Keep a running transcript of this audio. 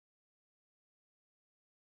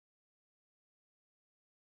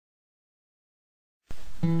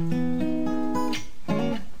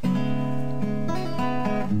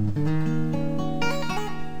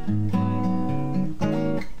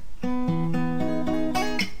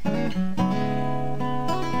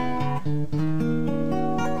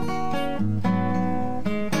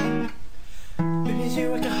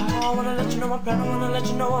I'm proud, I wanna let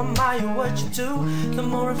you know I admire what you do. The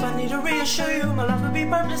more if I need to reassure you, my life would be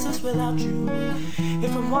purposeless without you.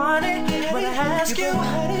 If I'm wanted, when I ask you,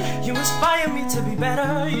 you inspire me to be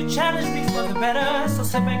better. You challenge me for the better. So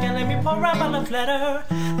sit back and let me pour out my love letter.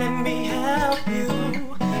 Let me help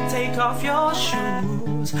you. Take off your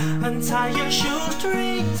shoes, untie your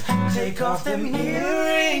shoestrings, take off them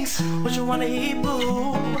earrings. What you wanna eat,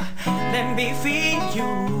 boo? Let me feed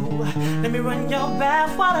you. Let me run your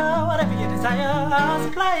bath water, whatever you desire, I'll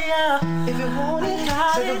supply ya. If you want it,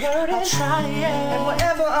 say the word, I'll try it. And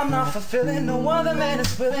whatever I'm not fulfilling, no other man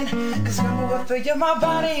is willing. Cause I'm over for you, my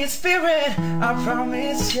body and spirit. I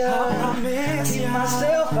promise ya, I keep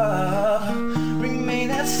myself up, remain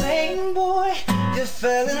that same boy you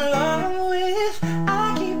fell in love with.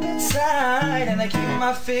 I keep it tight and I keep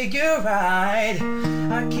my figure right.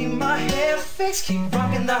 I keep my hair fixed, keep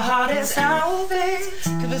rocking the hottest outfits.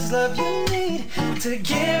 Cause it's love you need, to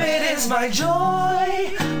give it is my joy.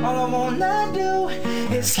 All I wanna do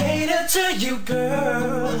is cater to you,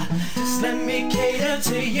 girl. Just let me cater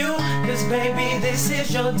to you. Cause baby, this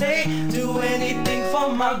is your day. Do anything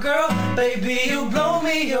for my girl. Baby, you blow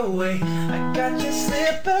me away. I got your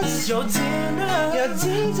slippers, your dinner, your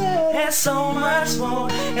DJ, and so much more.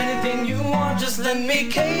 Anything you want, just let me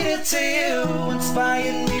cater to you.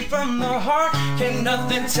 Inspiring me from the heart, can't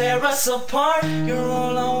nothing tear us apart. You're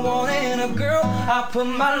all I want in a girl. I put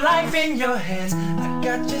my life in your hands. I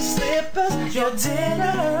got your slippers, your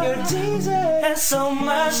dinner, your DJ, and so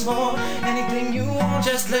much more. Anything you want,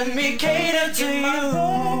 just let me cater to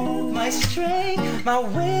you. My strength, my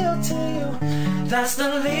will to you, that's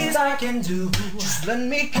the least I can do. Just let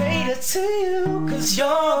me cater to you. Cause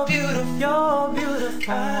you're beautiful, you're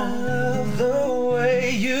beautiful. I love the way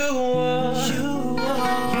you are.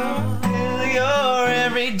 Your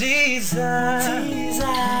every desire.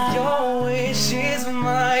 Your wish is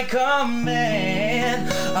my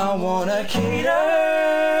command. I wanna cater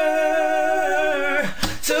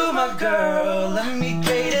to my girl. Let me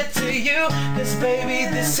cater to you. Cause baby,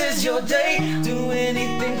 this is your day. Do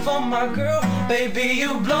anything for my girl. Baby,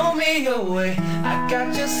 you blow me away. I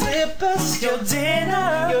got your slippers, your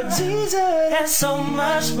dinner, your DJ, and so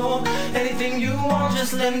much more. Anything you want,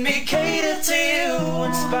 just let me cater to you.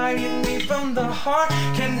 Inspiring me from the heart,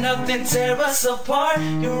 can nothing tear us apart.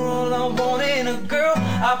 You're all I want in a girl.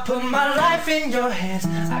 I put my life in your hands.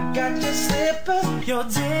 I got your slippers, your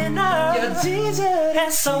dinner, your DJ,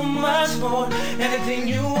 and so much more. Anything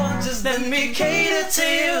you want, just let me cater to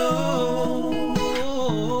you.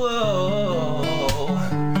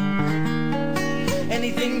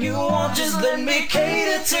 Anything you want, just let me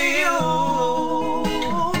cater to you.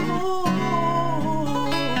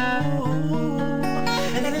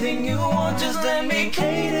 Anything you want, just let me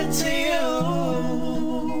cater.